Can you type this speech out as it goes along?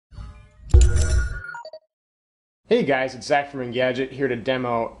Hey guys, it's Zach from Engadget here to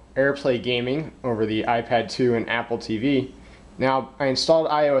demo AirPlay Gaming over the iPad 2 and Apple TV. Now, I installed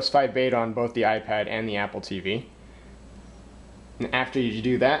iOS 5 beta on both the iPad and the Apple TV. And after you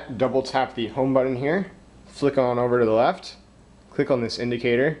do that, double tap the home button here, flick on over to the left, click on this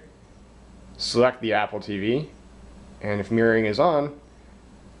indicator, select the Apple TV, and if mirroring is on,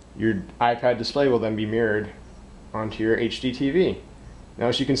 your iPad display will then be mirrored onto your HD TV. Now,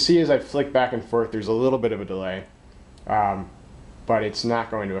 as you can see, as I flick back and forth, there's a little bit of a delay. But it's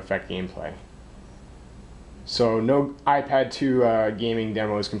not going to affect gameplay. So no iPad 2 gaming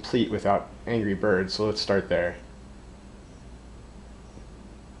demo is complete without Angry Birds, so let's start there.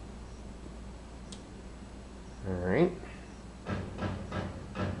 Alright.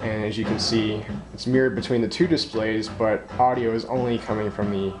 And as you can see, it's mirrored between the two displays, but audio is only coming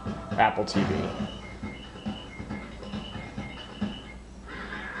from the Apple TV.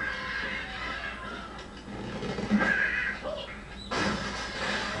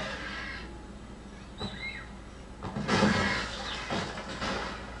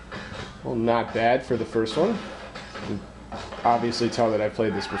 Well, not bad for the first one. You can obviously tell that I've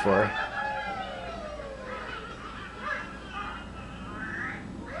played this before.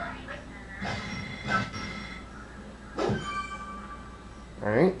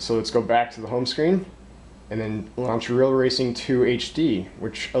 Alright, so let's go back to the home screen and then launch Real Racing 2 HD,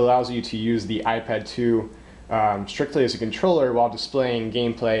 which allows you to use the iPad 2 strictly as a controller while displaying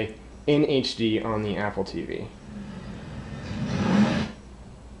gameplay in HD on the Apple TV.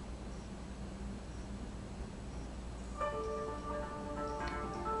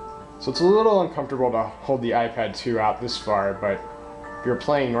 So it's a little uncomfortable to hold the iPad 2 out this far, but if you're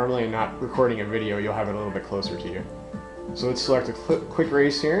playing normally and not recording a video, you'll have it a little bit closer to you. So let's select a quick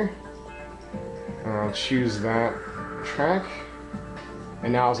race here. I'll choose that track.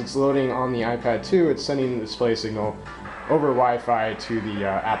 And now as it's loading on the iPad 2, it's sending the display signal over Wi-Fi to the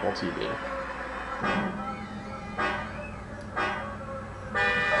Apple TV.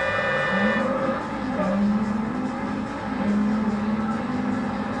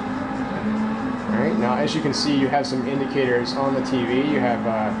 Now, as you can see, you have some indicators on the TV. You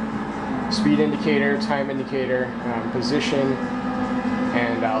have speed indicator, time indicator, position,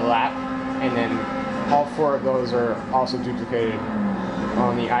 and lap. And then all four of those are also duplicated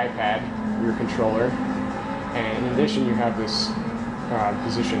on the iPad, your controller. And in addition, you have this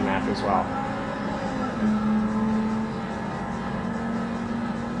position map as well.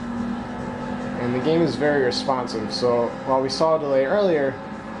 And the game is very responsive. So while we saw a delay earlier,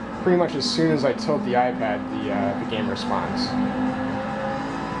 pretty much as soon as I tilt the iPad, the game responds.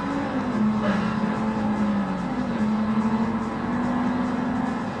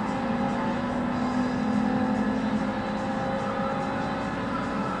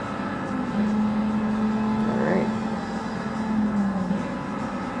 Alright.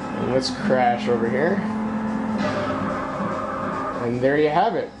 And let's crash over here. And there you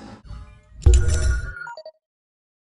have it.